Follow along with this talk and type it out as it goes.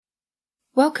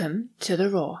Welcome to The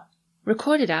Roar,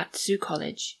 recorded at Sault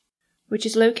College, which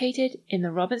is located in the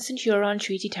Robinson-Huron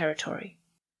Treaty Territory.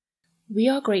 We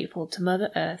are grateful to Mother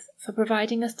Earth for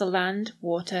providing us the land,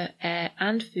 water, air,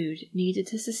 and food needed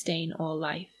to sustain all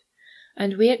life,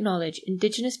 and we acknowledge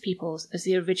Indigenous peoples as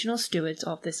the original stewards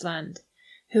of this land,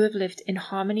 who have lived in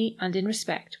harmony and in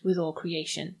respect with all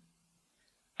creation.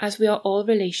 As we are all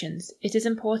relations, it is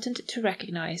important to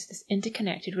recognize this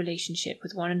interconnected relationship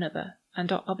with one another and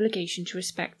our obligation to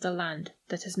respect the land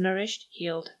that has nourished,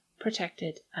 healed,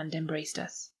 protected, and embraced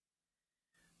us.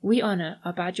 We honor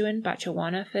our Bajuan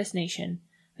Batchewana First Nation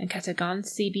and Katagan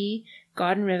Sebi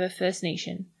Garden River First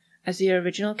Nation as the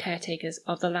original caretakers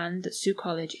of the land that Sault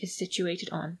College is situated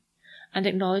on, and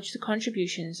acknowledge the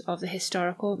contributions of the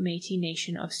historical Métis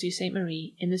Nation of Sault Ste.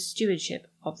 Marie in the stewardship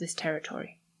of this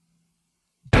territory.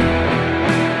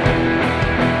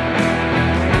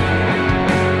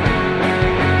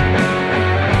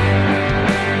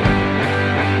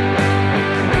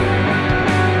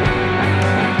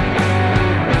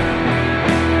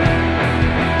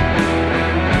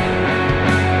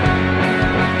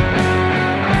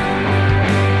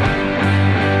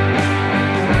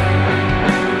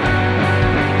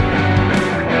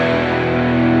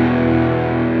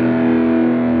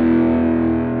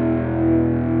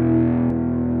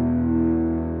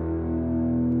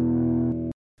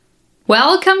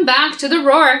 Welcome back to The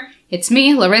Roar. It's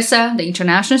me, Larissa, the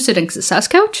International Student Success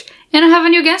Coach, and I have a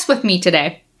new guest with me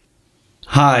today.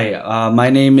 Hi, my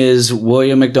name is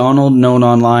William McDonald, known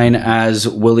online as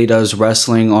Willy Does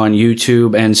Wrestling on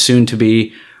YouTube and soon to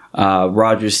be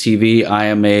Rogers TV. I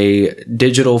am a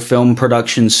digital film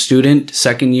production student,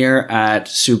 second year at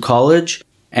Sault College.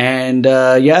 And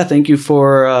thank you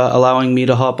for allowing me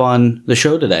to hop on the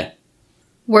show today.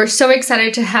 We're so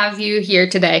excited to have you here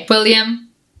today. William,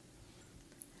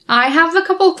 I have a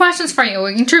couple of questions for you.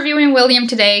 We're interviewing William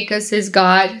today because he's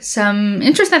got some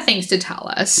interesting things to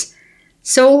tell us.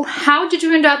 So how did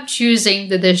you end up choosing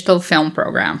the digital film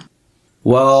program?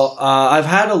 Well, I've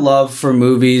had a love for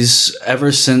movies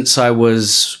ever since I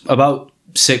was about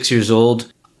 6 years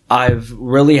old. I've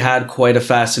really had quite a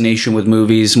fascination with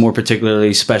movies, more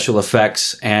particularly special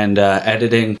effects and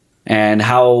editing, and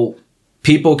how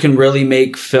people can really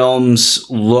make films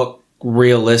look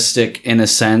realistic in a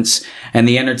sense, and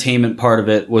the entertainment part of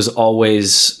it was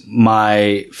always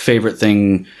my favorite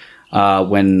thing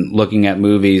when looking at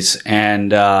movies.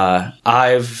 And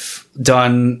I've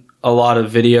done a lot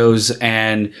of videos,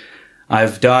 and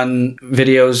I've done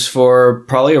videos for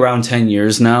probably around 10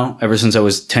 years now, ever since I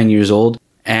was 10 years old.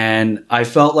 And I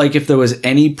felt like if there was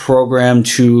any program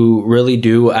to really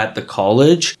do at the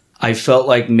college, I felt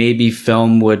like maybe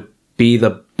film would be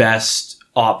the best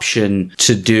option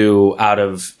to do out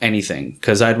of anything,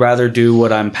 because I'd rather do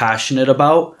what I'm passionate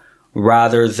about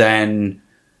rather than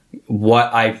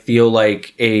what I feel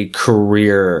like a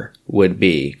career would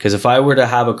be. Because if I were to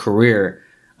have a career,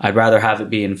 I'd rather have it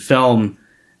be in film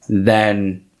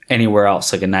than anywhere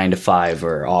else, like a 9-to-5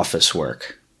 or office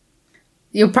work.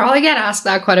 You'll probably get asked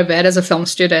that quite a bit as a film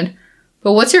student,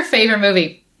 but what's your favorite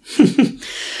movie?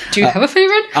 Do you have a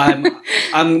favorite?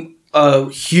 I'm a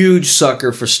huge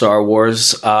sucker for Star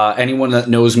Wars. Anyone that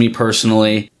knows me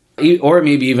personally, or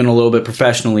maybe even a little bit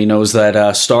professionally, knows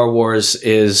that Star Wars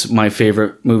is my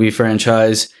favorite movie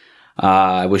franchise.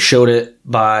 I was showed it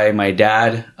by my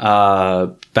dad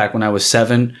back when I was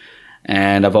 7,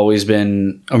 and I've always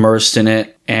been immersed in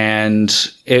it. And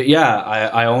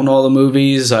I own all the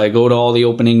movies. I go to all the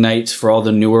opening nights for all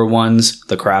the newer ones,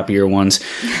 the crappier ones,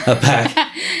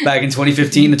 back in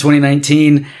 2015 to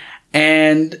 2019.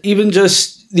 And even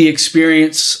just the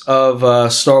experience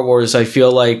of Star Wars, I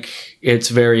feel like it's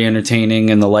very entertaining.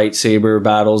 And the lightsaber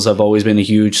battles, I've always been a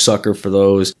huge sucker for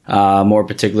those. More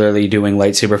particularly doing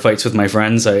lightsaber fights with my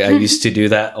friends. I used to do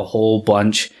that a whole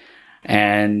bunch.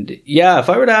 And yeah, if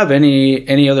I were to have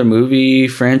any other movie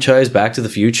franchise, Back to the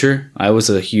Future. I was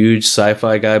a huge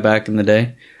sci-fi guy back in the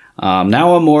day.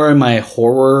 Now I'm more in my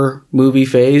horror movie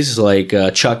phase, like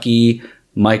Chucky,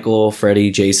 Michael, Freddy,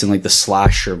 Jason, like the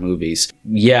slasher movies.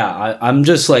 Yeah, I'm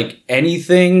just like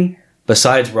anything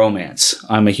besides romance,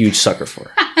 I'm a huge sucker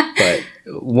for. But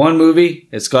one movie,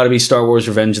 it's got to be Star Wars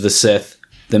Revenge of the Sith.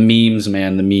 The memes,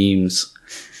 man, the memes.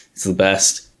 It's the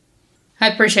best. I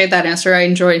appreciate that answer. I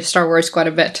enjoy Star Wars quite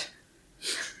a bit.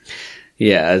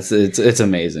 Yeah, it's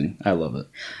amazing. I love it.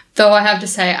 Though I have to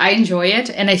say, I enjoy it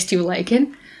and I still like it.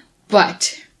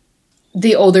 But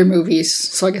the older movies,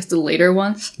 so I guess the later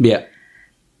ones. Yeah.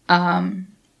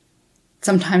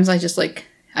 Sometimes I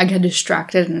get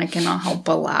distracted and I cannot help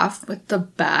but laugh with the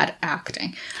bad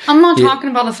acting. I'm not talking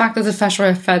about the fact that the special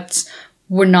effects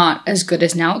were not as good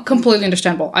as now. Completely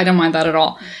understandable. I don't mind that at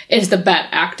all. It's the bad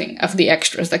acting of the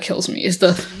extras that kills me. Is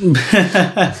the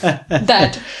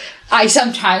that I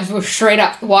sometimes will straight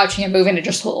up watching a movie and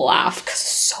just laugh because it's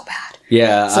so bad.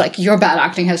 Yeah. It's like your bad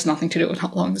acting has nothing to do with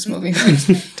how long this movie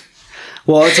is.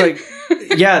 Well, it's like,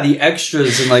 yeah, the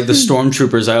extras and like the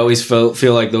stormtroopers, I always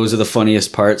feel like those are the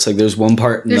funniest parts. Like there's one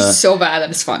part in They're so bad that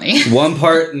it's funny. One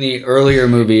part in the earlier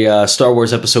movie, Star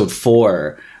Wars Episode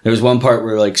 4, there was one part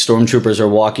where like stormtroopers are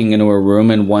walking into a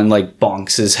room and one like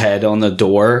bonks his head on the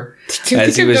door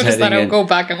as he was heading in. I'll go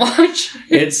back and watch.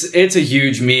 It's a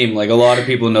huge meme. Like a lot of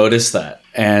people notice that.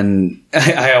 And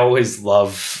I always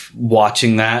love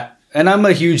watching that. And I'm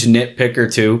a huge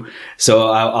nitpicker too, so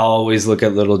I'll always look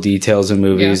at little details in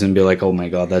movies and be like, oh my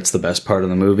god, that's the best part of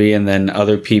the movie. And then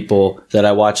other people that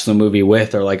I watch the movie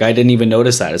with are like, I didn't even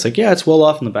notice that. It's like, yeah, it's well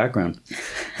off in the background.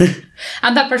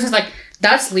 And that person's like,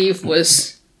 that sleeve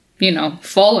was,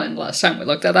 fallen last time we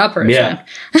looked at that person. Yeah.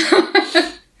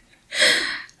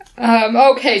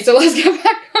 Okay, so let's get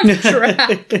back on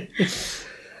track.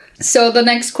 So the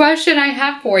next question I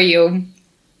have for you: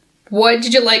 what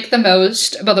did you like the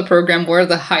most about the program? What are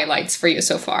the highlights for you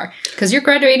so far? Because you're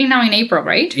graduating now in April,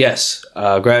 right? Yes.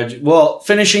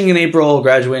 Finishing in April,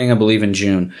 graduating, I believe, in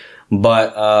June.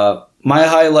 But my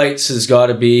highlights has got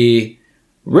to be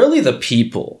really the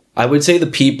people. I would say the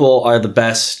people are the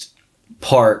best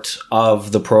part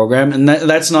of the program. And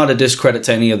that's not a discredit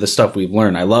to any of the stuff we've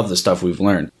learned. I love the stuff we've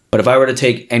learned. But if I were to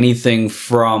take anything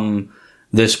from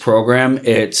this program,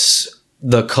 it's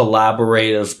the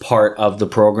collaborative part of the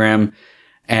program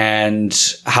and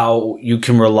how you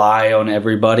can rely on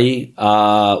everybody,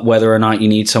 whether or not you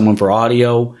need someone for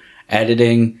audio,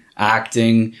 editing,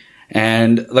 acting.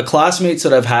 And the classmates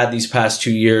that I've had these past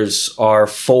 2 years are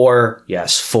four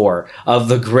of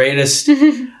the greatest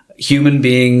human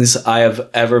beings I have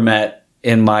ever met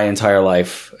in my entire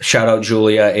life. Shout out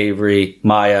Julia, Avery,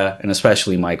 Maya, and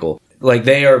especially Michael. Like,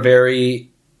 they are very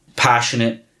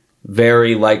passionate,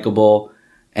 very likable,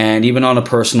 and even on a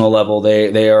personal level,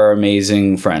 they are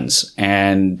amazing friends.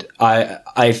 And I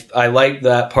like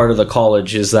that part of the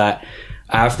college is that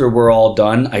after we're all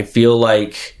done, I feel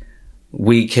like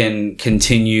we can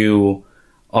continue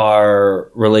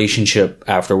our relationship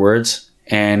afterwards.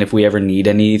 And if we ever need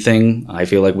anything, I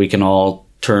feel like we can all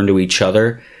turn to each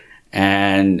other.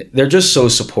 And they're just so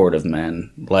supportive,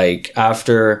 man. Like,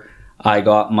 after I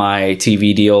got my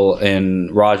TV deal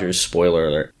in Rogers, spoiler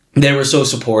alert, they were so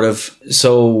supportive.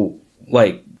 So,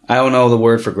 like, I don't know the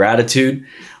word for gratitude,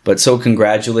 but so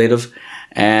congratulative.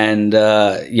 And,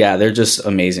 they're just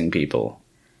amazing people.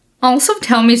 Also,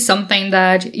 tell me something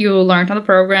that you learned on the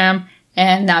program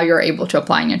and now you're able to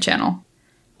apply in your channel.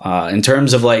 In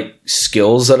terms of like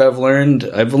skills that I've learned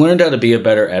how to be a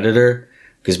better editor,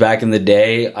 because back in the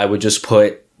day I would just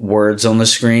put words on the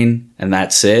screen and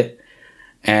that's it.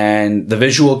 And the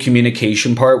visual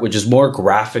communication part, which is more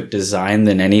graphic design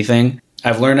than anything,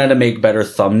 I've learned how to make better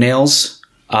thumbnails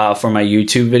for my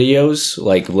YouTube videos,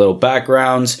 like little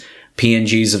backgrounds,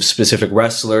 PNGs of specific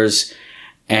wrestlers,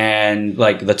 and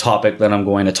like the topic that I'm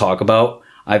going to talk about.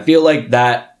 I feel like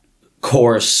that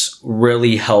course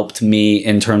really helped me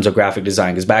in terms of graphic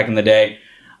design, because back in the day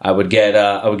I would get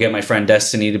my friend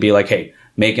Destiny to be like, hey,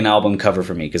 make an album cover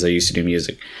for me, because I used to do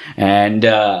music, and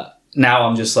now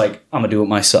I'm just like, I'm gonna do it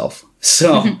myself.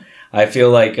 So I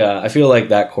feel like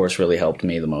that course really helped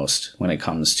me the most when it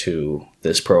comes to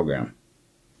this program.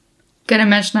 Gonna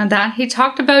mention that he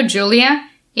talked about Julia.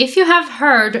 If you have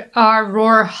heard our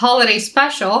Roar holiday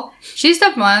special, she's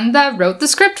the one that wrote the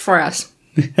script for us.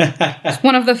 It's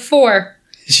one of the four.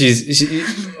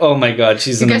 Oh my god,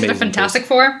 she's an amazing. You guys are Fantastic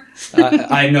Four?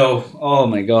 I know. Oh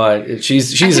my god,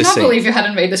 she's I a saint. cannot believe you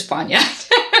hadn't made this pun yet.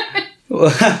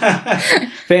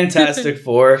 Fantastic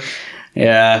Four.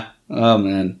 Yeah. Oh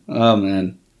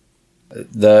man.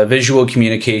 The visual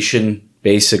communication,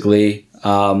 basically.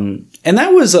 And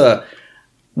that was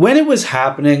when it was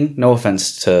happening, no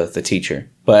offense to the teacher,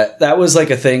 but that was like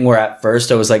a thing where at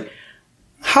first I was like,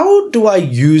 how do I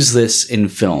use this in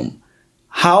film?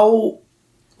 How,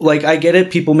 like, I get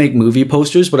it, people make movie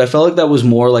posters, but I felt like that was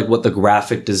more like what the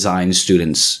graphic design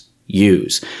students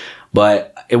use.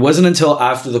 But it wasn't until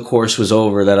after the course was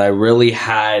over that I really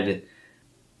had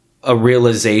a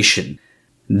realization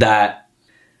that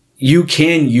you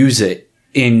can use it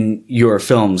in your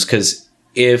films. Because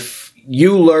if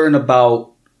you learn about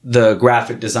the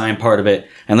graphic design part of it,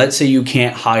 and let's say you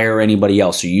can't hire anybody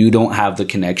else or you don't have the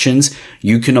connections,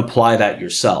 you can apply that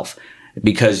yourself.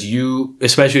 Because you,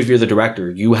 especially if you're the director,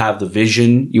 you have the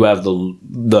vision, you have the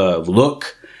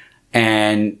look,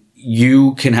 and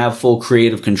you can have full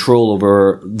creative control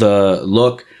over the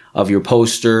look of your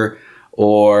poster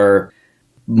or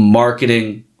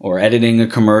marketing or editing a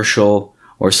commercial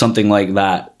or something like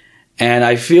that. And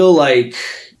I feel like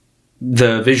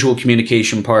the visual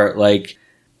communication part, like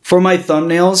for my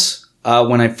thumbnails,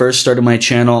 when I first started my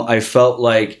channel, I felt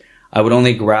like I would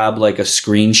only grab like a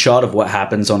screenshot of what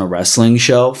happens on a wrestling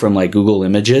show from like Google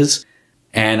Images,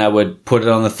 and I would put it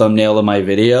on the thumbnail of my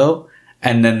video,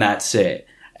 and then that's it.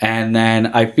 And then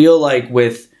I feel like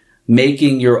with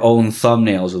making your own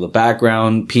thumbnails with a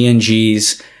background,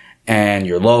 PNGs, and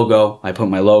your logo, I put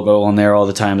my logo on there all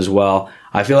the time as well.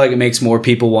 I feel like it makes more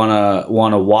people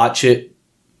wanna watch it,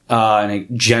 and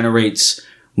it generates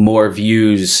more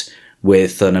views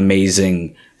with an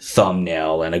amazing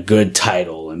thumbnail and a good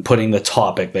title and putting the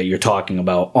topic that you're talking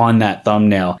about on that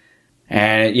thumbnail.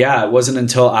 And yeah, it wasn't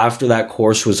until after that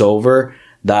course was over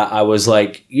that I was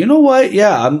like, you know what?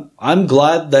 Yeah, I'm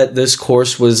glad that this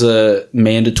course was a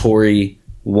mandatory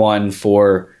one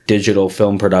for digital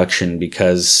film production,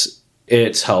 because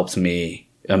it's helped me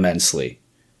immensely.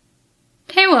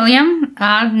 Okay, William,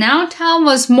 now tell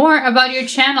us more about your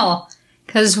channel,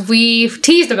 because we've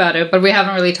teased about it, but we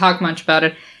haven't really talked much about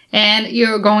it. And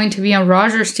you're going to be on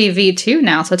Rogers TV too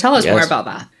now, so tell us more about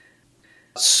that.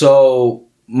 So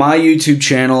my YouTube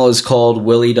channel is called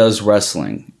Willy Does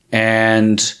Wrestling,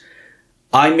 and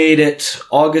I made it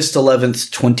August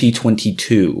 11th,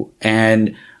 2022.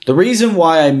 And the reason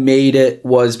why I made it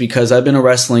was because I've been a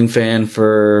wrestling fan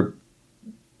for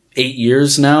 8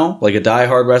 years now, like a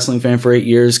diehard wrestling fan for 8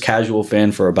 years, casual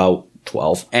fan for about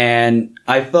 12. And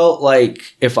I felt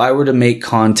like if I were to make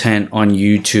content on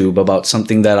YouTube about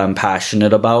something that I'm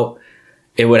passionate about,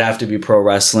 it would have to be pro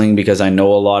wrestling, because I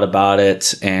know a lot about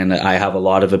it and I have a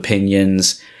lot of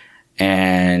opinions,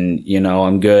 and, you know,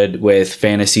 I'm good with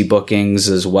fantasy bookings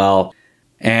as well.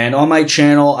 And on my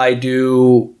channel, I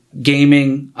do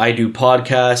gaming, I do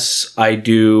podcasts, I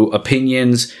do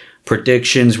opinions,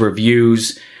 predictions,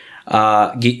 reviews,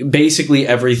 basically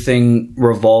everything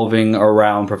revolving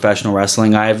around professional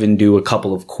wrestling. I even do a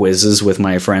couple of quizzes with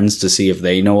my friends to see if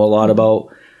they know a lot about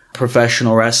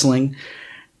professional wrestling.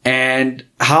 And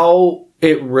how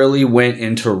it really went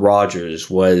into Rogers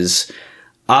was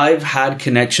I've had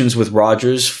connections with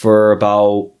Rogers for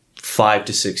about 5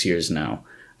 to 6 years now.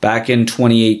 Back in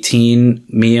 2018,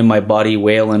 me and my buddy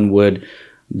Waylon would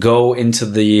go into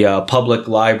the public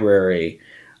library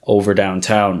over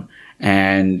downtown,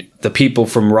 and the people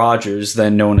from Rogers,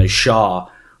 then known as Shaw,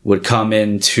 would come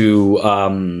in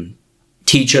to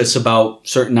teach us about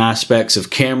certain aspects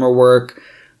of camera work,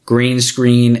 green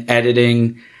screen,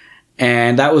 editing.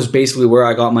 And that was basically where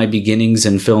I got my beginnings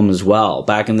in film as well.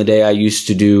 Back in the day, I used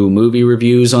to do movie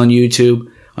reviews on YouTube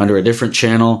under a different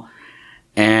channel.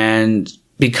 And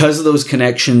because of those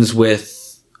connections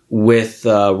with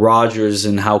Rogers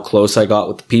and how close I got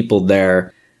with the people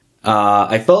there,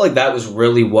 I felt like that was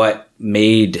really what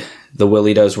made the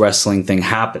Willy Does Wrestling thing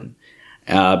happen.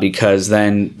 Because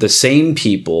then the same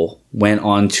people went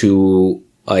on to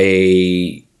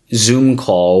a Zoom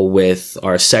call with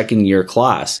our second year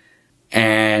class,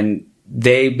 and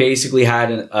they basically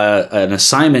had an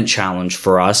assignment challenge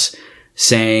for us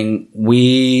saying,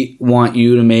 we want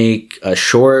you to make a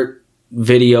short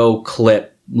video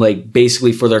clip, like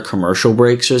basically for their commercial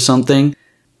breaks or something,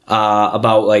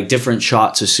 about like different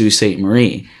shots of Sault Ste.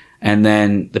 Marie. And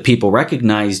then the people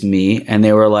recognized me and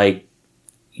they were like,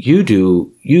 you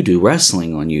do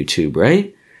wrestling on YouTube,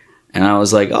 right? And I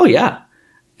was like, oh yeah.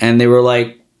 And they were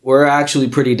like, we're actually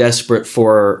pretty desperate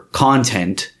for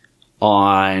content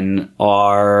on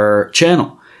our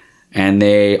channel. And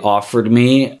they offered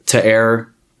me to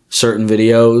air certain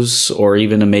videos or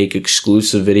even to make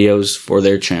exclusive videos for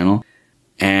their channel.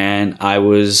 And I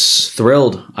was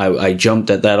thrilled. I jumped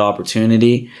at that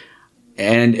opportunity.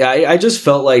 And I just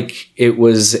felt like it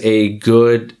was a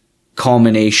good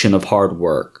culmination of hard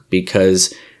work,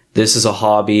 because this is a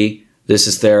hobby. This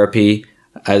is therapy.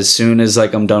 As soon as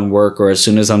like I'm done work, or as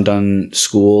soon as I'm done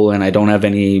school and I don't have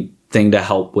anything to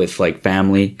help with like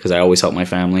family, because I always help my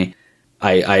family,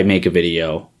 I make a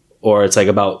video. Or it's like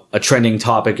about a trending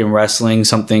topic in wrestling,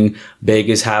 something big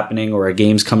is happening or a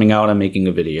game's coming out, I'm making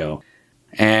a video.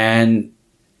 And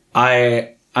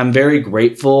I'm very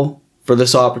grateful for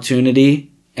this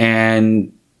opportunity.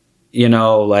 And, you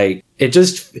know, like it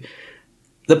just,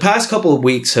 the past couple of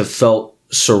weeks have felt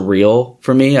surreal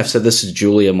for me. I've said this to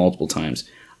Julia multiple times.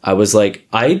 I was like,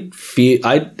 I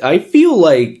feel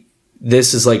like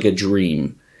this is like a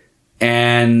dream,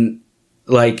 and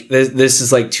like this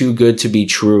is like too good to be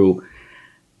true.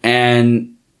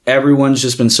 And everyone's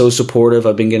just been so supportive.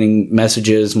 I've been getting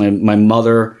messages. My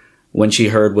mother, when she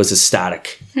heard, was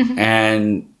ecstatic.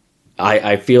 And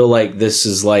I feel like this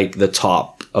is like the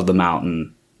top of the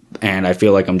mountain and I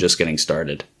feel like I'm just getting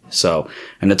started. So,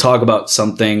 and to talk about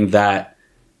something that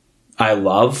I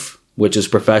love, which is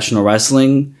professional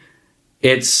wrestling,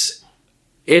 it's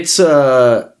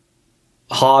a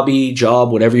hobby,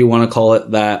 job, whatever you want to call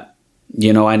it, that,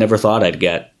 you know, I never thought I'd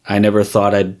get. I never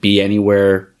thought I'd be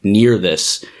anywhere near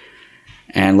this.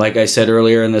 And like I said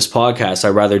earlier in this podcast, I'd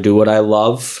rather do what I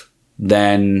love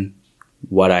than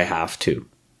what I have to.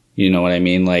 You know what I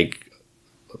mean? Like,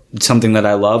 something that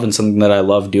I love and something that I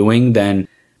love doing than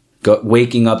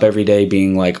waking up every day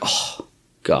being like, oh,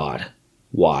 God,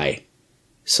 why?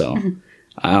 So,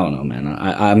 I don't know, man.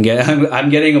 I'm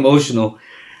getting emotional.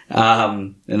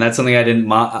 And that's something I didn't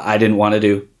want to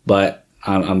do, but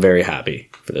I'm very happy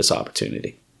for this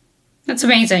opportunity. That's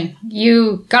amazing.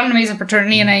 You got an amazing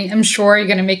opportunity, and I am sure you're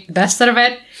going to make the best out of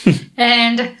it.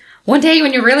 And one day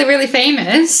when you're really, really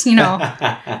famous, you know,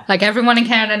 like everyone in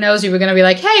Canada knows you, we're going to be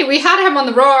like, hey, we had him on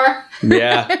the Roar.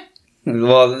 Yeah.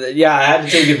 Well, yeah, I had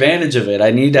to take advantage of it. I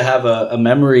need to have a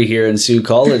memory here in Sault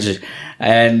College.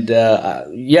 And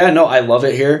I love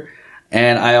it here.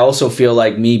 And I also feel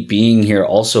like me being here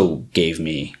also gave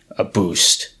me a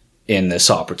boost in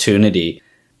this opportunity.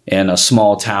 In a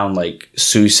small town like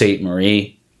Sault Ste.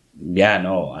 Marie,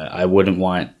 I wouldn't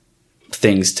want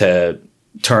things to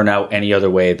turn out any other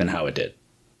way than how it did.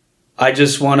 I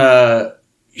just want to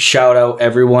shout out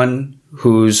everyone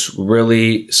who's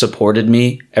really supported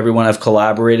me, everyone I've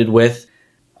collaborated with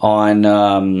on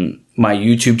my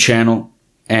YouTube channel,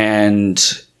 and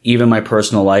even my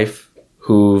personal life,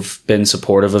 who've been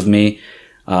supportive of me.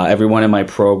 Everyone in my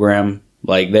program,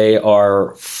 like, they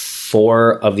are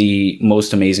 4 of the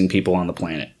most amazing people on the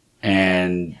planet.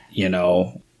 And, you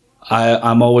know,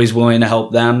 I'm always willing to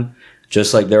help them,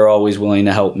 just like they're always willing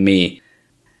to help me.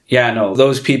 Yeah, no,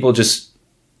 those people just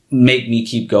make me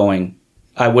keep going.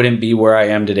 I wouldn't be where I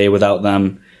am today without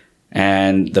them.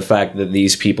 And the fact that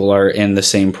these people are in the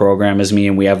same program as me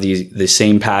and we have the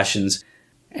same passions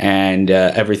and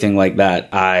everything like that,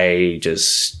 I'm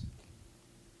just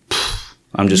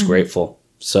grateful.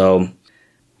 So,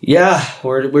 yeah,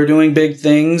 we're doing big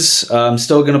things. I'm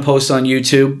still going to post on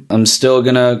YouTube. I'm still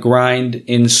going to grind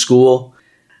in school.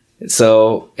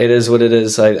 So it is what it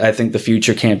is. I think the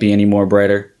future can't be any more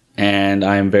brighter. And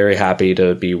I'm very happy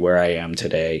to be where I am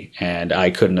today. And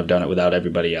I couldn't have done it without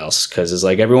everybody else. Because it's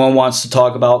like everyone wants to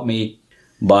talk about me,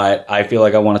 but I feel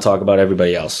like I want to talk about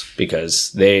everybody else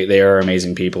because they are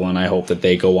amazing people. And I hope that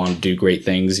they go on to do great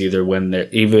things, even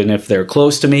if they're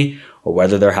close to me or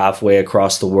whether they're halfway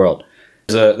across the world.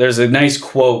 There's a nice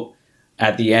quote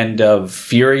at the end of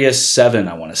Furious 7,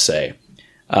 I want to say.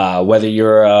 Whether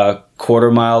you're a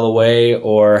quarter mile away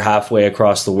or halfway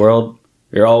across the world,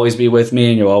 you'll always be with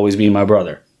me and you'll always be my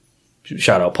brother.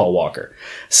 Shout out Paul Walker.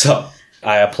 So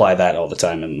I apply that all the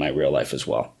time in my real life as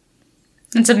well.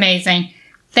 That's amazing.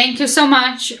 Thank you so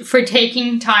much for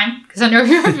taking time, because I know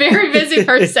you're a very busy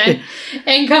person,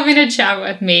 and coming to chat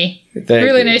with me.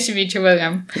 Really nice to meet you,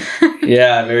 William.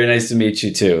 Yeah, very nice to meet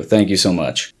you too. Thank you so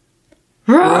much.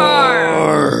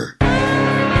 Roar!